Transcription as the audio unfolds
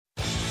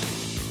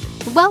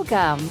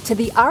Welcome to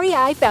the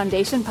REI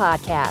Foundation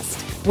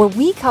Podcast, where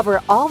we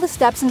cover all the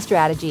steps and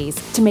strategies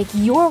to make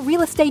your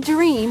real estate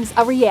dreams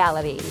a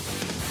reality.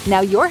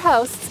 Now your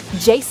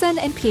hosts, Jason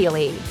and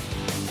Peely.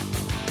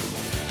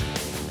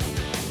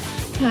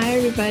 Hi,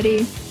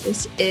 everybody.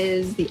 This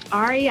is the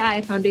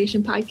REI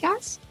Foundation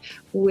Podcast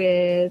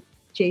with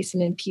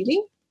Jason and Peely.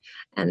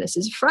 And this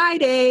is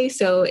Friday,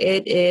 so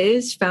it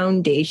is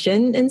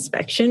Foundation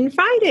Inspection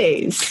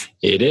Fridays.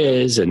 It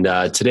is, and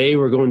today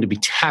we're going to be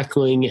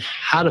tackling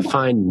how to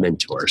find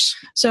mentors.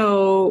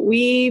 So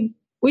we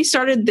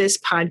started this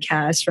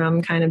podcast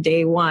from kind of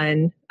day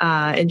one,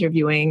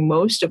 interviewing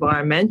most of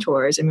our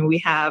mentors. I mean, we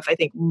have, I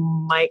think,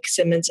 Mike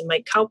Simmons and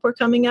Mike Cowper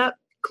coming up.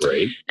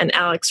 Great. And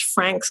Alex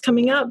Frank's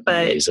coming up,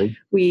 but Amazing.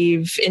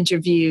 We've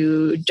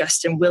interviewed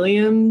Justin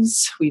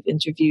Williams, we've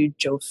interviewed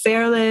Joe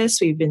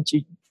Fairless, we've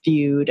interviewed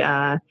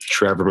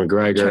Trevor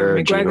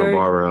McGregor, Gino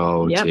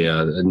Barrow, yep.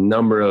 A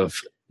number of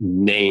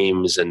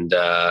names and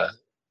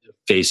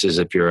faces,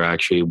 if you're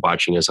actually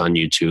watching us on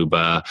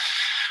YouTube,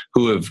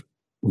 who have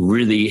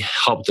really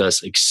helped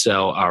us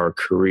excel our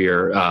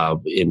career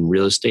in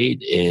real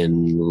estate,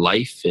 in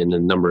life, in a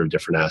number of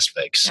different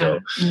aspects. Yeah.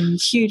 So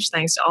huge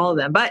thanks to all of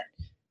them. But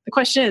the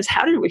question is,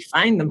 how did we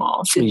find them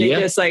all? Did they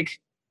just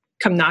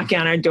come knocking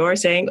on our door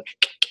saying,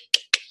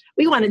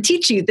 we want to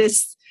teach you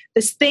this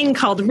thing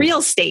called real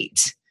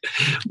estate?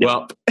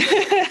 Well,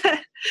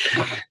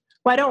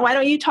 why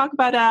don't you talk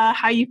about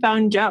how you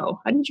found Joe?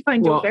 How did you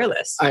find Joe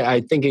Fairless?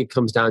 I think it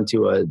comes down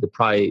to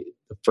the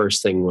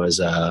first thing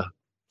was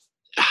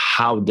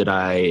how did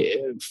I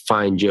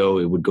find Joe?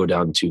 It would go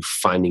down to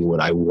finding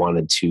what I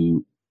wanted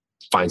to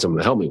find someone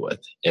to help me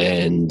with,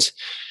 and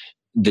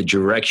the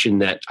direction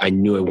that I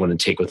knew I wanted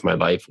to take with my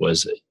life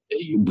was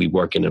we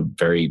work in a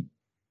very,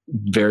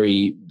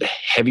 very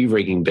heavy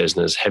rigging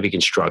business, heavy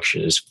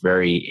construction. It's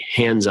very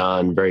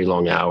hands-on, very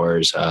long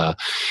hours.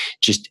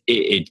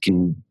 It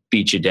can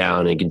beat you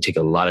down. It can take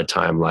a lot of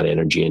time, a lot of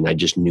energy. And I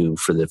just knew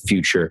for the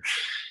future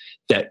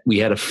that we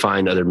had to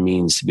find other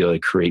means to be able to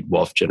create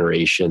wealth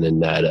generation,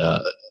 and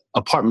that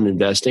apartment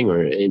investing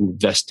or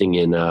investing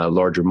in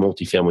larger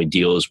multifamily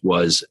deals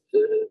was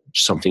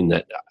something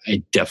that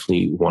I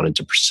definitely wanted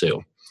to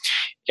pursue.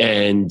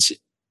 And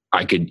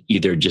I could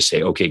either just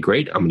say, okay,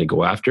 great, I'm going to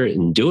go after it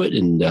and do it.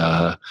 And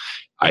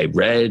I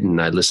read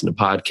and I listened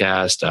to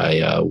podcasts.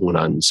 I went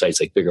on sites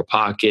like Bigger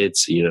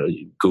Pockets.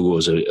 Google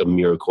is a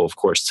miracle, of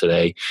course,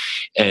 today.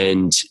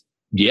 And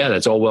yeah,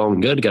 that's all well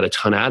and good. Got a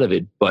ton out of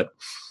it. But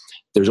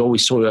there's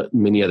always so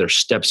many other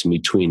steps in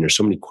between. There's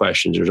so many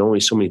questions. There's only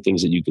so many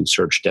things that you can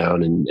search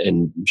down.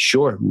 And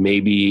sure,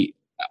 maybe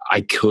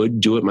I could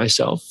do it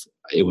myself.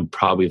 It would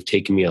probably have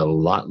taken me a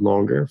lot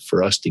longer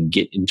for us to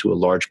get into a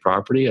large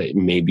property.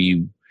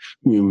 Maybe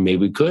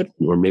we could,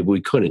 or maybe we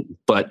couldn't.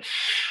 But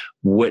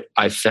what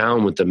I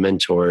found with the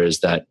mentor is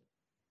that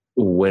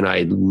when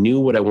I knew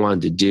what I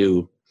wanted to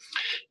do,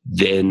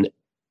 then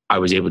I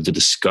was able to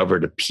discover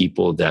the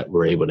people that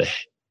were able to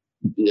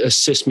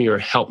assist me or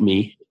help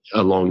me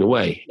along the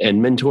way.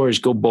 And mentors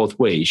go both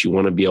ways. You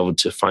want to be able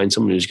to find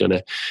someone who's going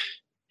to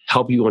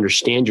help you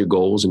understand your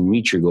goals and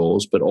meet your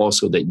goals, but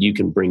also that you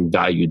can bring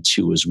value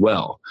to as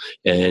well.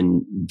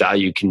 And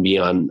value can be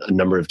on a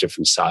number of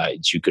different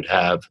sides. You could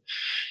have,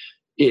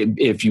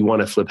 if you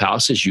want to flip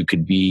houses, you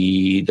could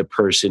be the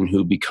person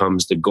who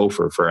becomes the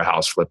gopher for a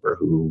house flipper,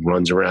 who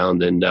runs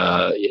around and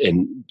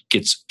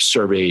gets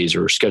surveys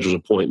or schedules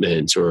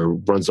appointments or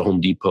runs the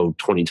Home Depot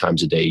 20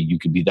 times a day. You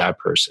could be that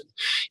person.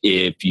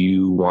 If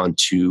you want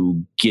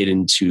to get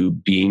into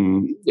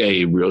being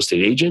a real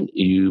estate agent,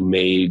 you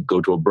may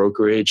go to a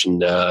brokerage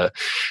and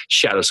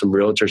shadow some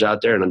realtors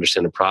out there and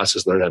understand the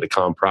process, learn how to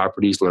comp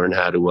properties, learn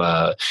how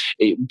to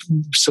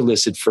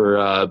solicit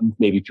for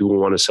maybe people who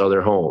want to sell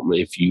their home.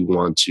 If you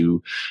want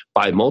to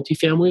buy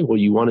multifamily, well,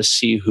 you want to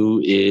see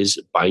who is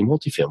buying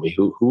multifamily,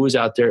 who is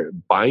out there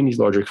buying these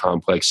larger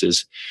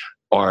complexes.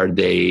 Are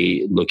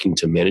they looking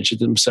to manage it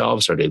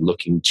themselves? Are they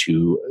looking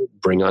to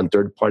bring on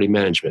third-party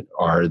management?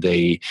 Are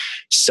they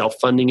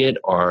self-funding it?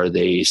 Are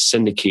they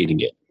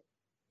syndicating it?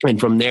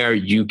 And from there,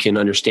 you can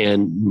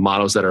understand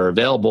models that are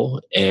available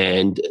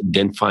and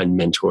then find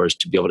mentors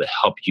to be able to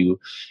help you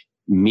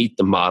meet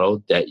the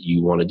model that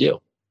you want to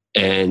do.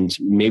 And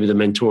maybe the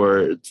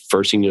mentor,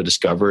 first thing you'll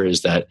discover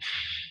is that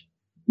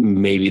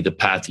maybe the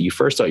path that you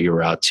first thought you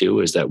were out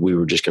to is that we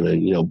were just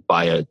going to,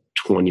 buy a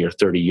 20 or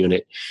 30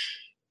 unit.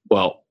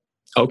 Well,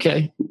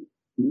 okay,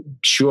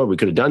 sure, we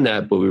could have done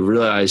that, but we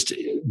realized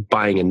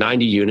buying a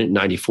 90 unit,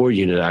 94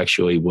 unit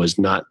actually was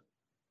not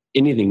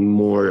anything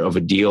more of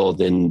a deal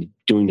than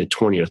doing the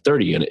 20 or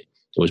 30 unit.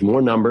 It was more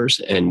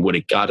numbers, and what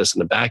it got us in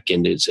the back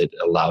end is it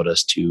allowed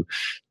us to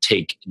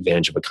take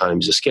advantage of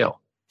economies of scale.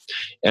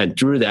 And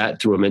through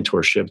that, through a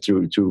mentorship,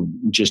 through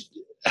just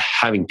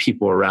having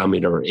people around me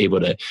that were able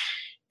to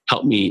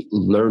help me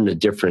learn the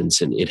difference,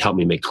 and it helped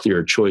me make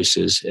clearer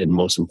choices. And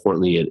most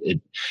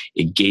importantly,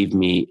 it gave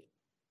me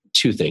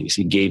two things.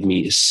 It gave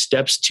me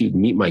steps to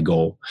meet my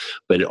goal,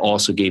 but it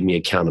also gave me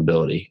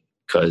accountability,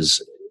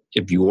 because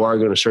if you are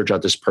going to search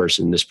out this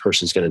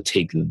person's going to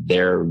take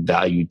their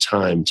valued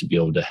time to be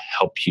able to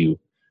help you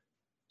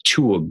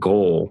to a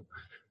goal,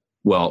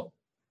 well,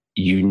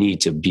 you need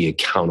to be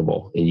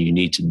accountable and you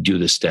need to do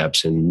the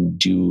steps and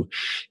do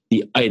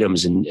the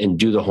items and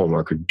do the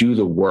homework or do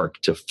the work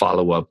to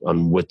follow up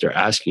on what they're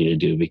asking you to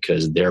do,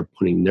 because they're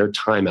putting their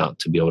time out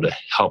to be able to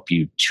help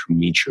you to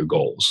meet your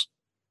goals.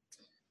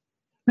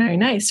 Very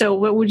nice. So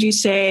what would you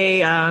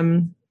say,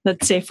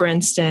 let's say, for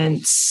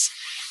instance,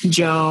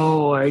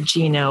 Joe or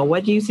Gino,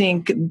 what do you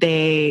think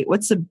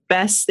what's the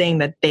best thing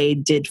that they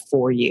did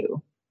for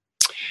you?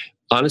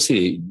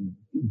 Honestly,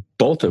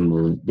 both of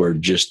them were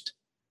just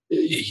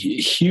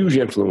huge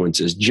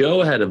influences.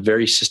 Joe had a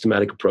very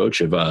systematic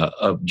approach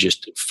of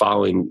just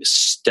following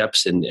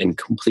steps and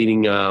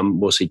completing,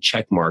 we'll say,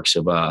 check marks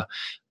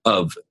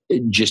of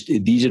just,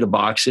 these are the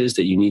boxes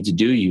that you need to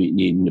do. You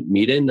need to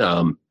meet in.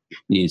 You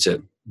need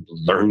to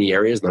learn the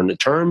areas, learn the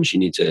terms. You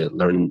need to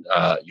learn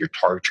your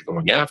target you're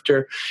going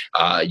after.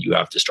 You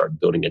have to start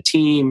building a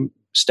team,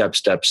 step.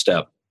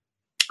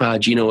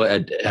 Gino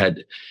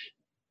had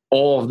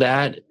all of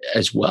that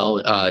as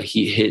well.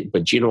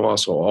 But Gino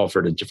also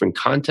offered a different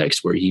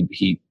context where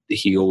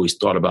he always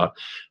thought about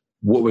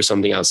what was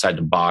something outside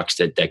the box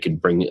that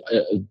could bring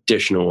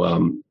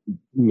additional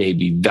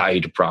maybe value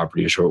to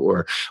properties,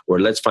 or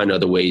let's find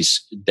other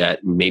ways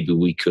that maybe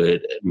we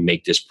could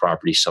make this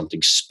property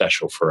something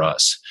special for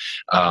us.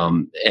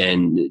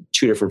 And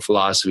two different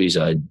philosophies.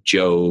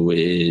 Joe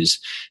is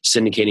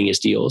syndicating his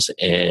deals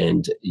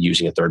and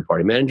using a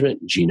third-party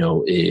management.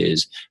 Gino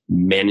is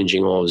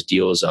managing all his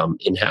deals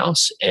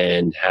in-house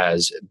and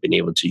has been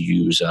able to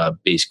use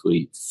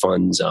basically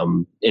funds,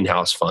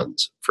 in-house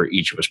funds for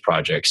each of his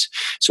projects.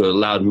 So it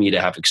allowed me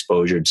to have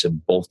exposure to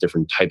both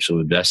different types of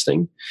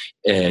investing,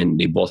 and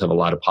they both have a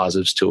lot of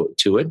positives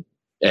to it.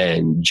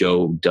 And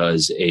Joe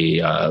does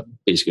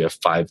basically a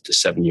 5 to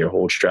 7 year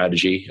hold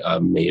strategy.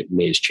 May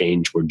has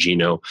changed, where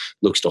Gino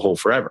looks to hold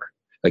forever.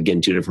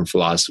 Again, two different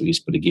philosophies,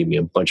 but it gave me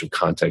a bunch of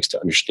context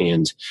to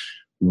understand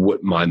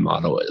what my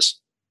model is.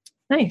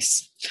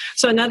 Nice.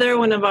 So another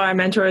one of our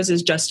mentors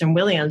is Justin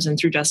Williams. And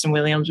through Justin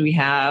Williams, we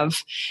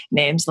have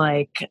names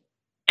like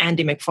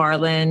Andy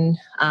McFarlane,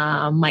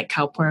 Mike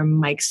Cowper,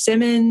 Mike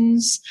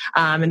Simmons,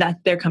 and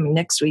that they're coming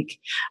next week.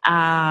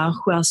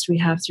 Who else do we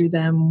have through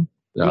them?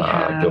 We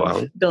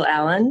have Bill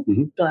Allen.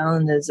 Mm-hmm. Bill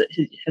Allen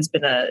has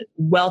been a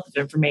wealth of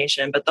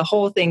information, but the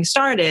whole thing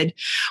started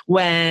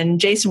when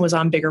Jason was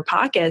on Bigger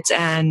Pockets,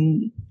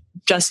 and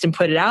Justin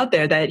put it out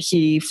there that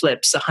he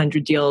flips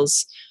 100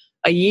 deals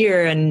a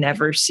year and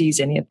never sees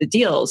any of the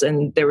deals.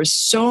 And there were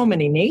so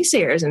many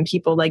naysayers and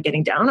people like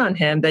getting down on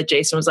him that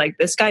Jason was like,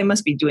 this guy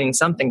must be doing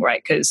something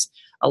right, because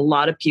a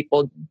lot of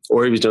people...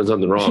 Or he was doing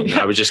something wrong.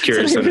 Yeah. I was just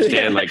curious to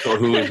understand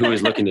who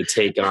is looking to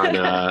take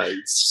on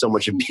so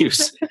much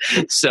abuse.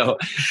 So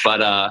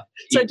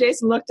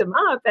Jason looked him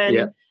up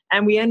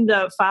and we ended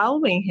up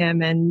following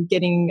him and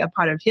getting a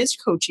part of his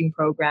coaching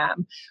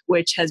program,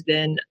 which has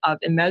been of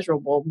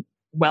immeasurable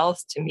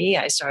wealth to me.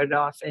 I started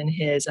off in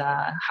his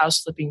house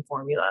flipping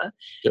formula,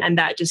 and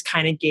that just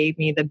kind of gave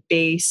me the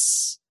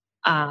basis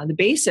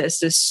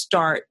to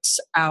start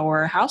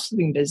our house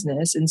flipping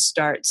business and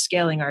start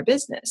scaling our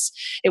business.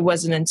 It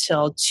wasn't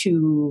until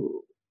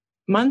 2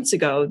 months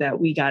ago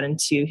that we got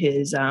into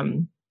his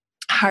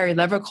higher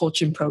level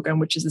coaching program,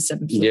 which is the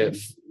 7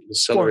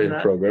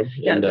 accelerated program.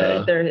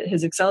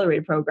 His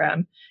accelerated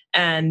program,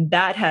 and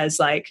that has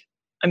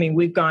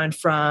we've gone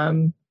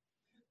from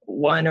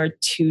 1 or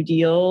 2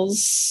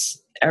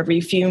 deals every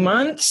few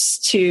months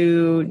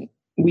to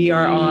we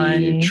are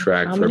on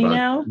track for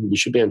now. We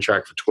should be on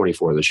track for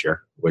 24 this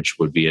year, which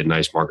would be a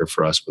nice market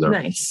for us with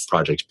our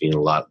projects being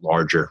a lot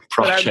larger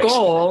projects.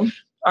 But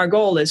our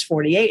goal is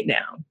 48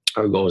 now.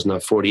 Our goal is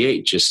not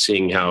 48, just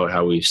seeing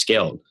how we've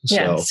scaled.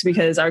 Yes,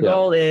 because our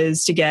goal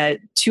is to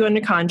get 2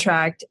 under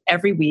contract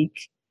every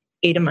week,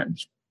 8 a month.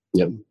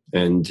 Yep.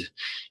 And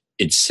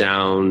it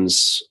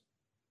sounds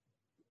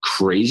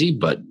crazy,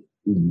 but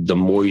the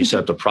more you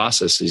set up the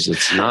processes,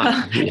 it's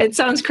not. It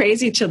sounds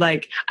crazy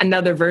to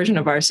another version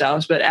of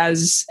ourselves, but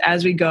as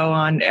we go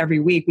on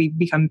every week, we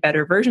become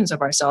better versions of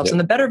ourselves. Yep. And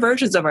the better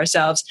versions of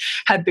ourselves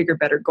have bigger,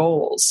 better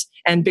goals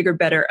and bigger,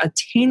 better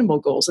attainable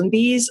goals. And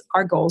these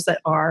are goals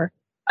that are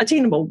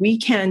attainable. We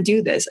can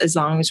do this as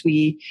long as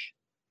we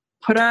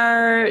put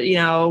our,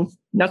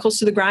 knuckles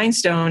to the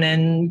grindstone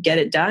and get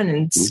it done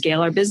and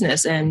scale our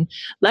business and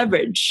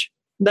leverage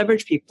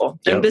people.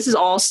 Yep. And this is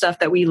all stuff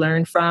that we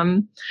learned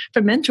from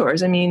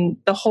mentors. I mean,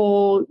 the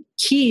whole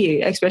key,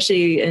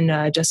 especially in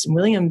Justin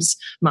Williams'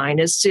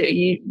 mind, is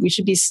we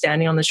should be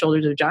standing on the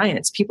shoulders of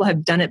giants. People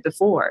have done it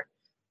before.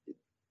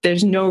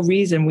 There's no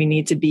reason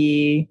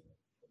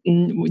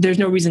there's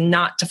no reason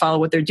not to follow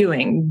what they're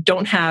doing.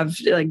 Don't have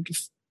an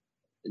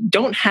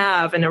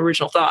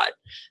original thought.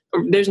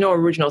 There's no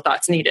original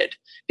thoughts needed,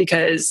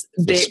 because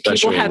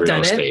people have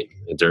done it.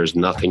 There's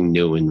nothing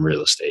new in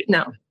real estate.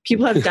 No,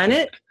 people have done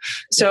it.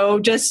 So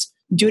just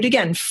do it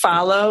again.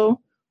 Follow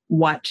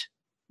what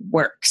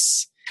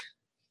works.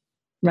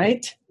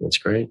 Right? That's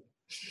great.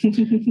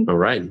 All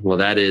right. Well,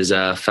 that is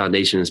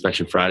Foundation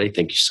Inspection Friday.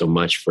 Thank you so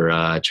much for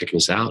checking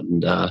us out,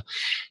 and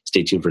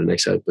stay tuned for the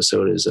next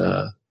episode as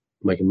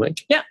Mike and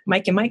Mike? Yeah,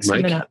 Mike and Mike's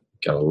coming up.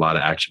 Got a lot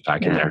of action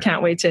packed in there.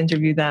 Can't wait to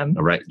interview them.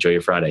 All right. Enjoy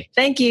your Friday.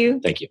 Thank you.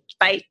 Thank you.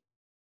 Bye.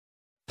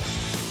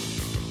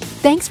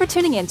 Thanks for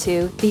tuning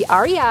into the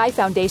REI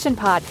Foundation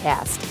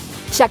Podcast.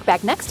 Check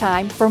back next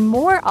time for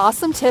more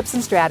awesome tips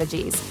and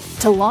strategies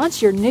to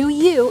launch your new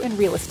you in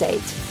real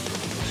estate.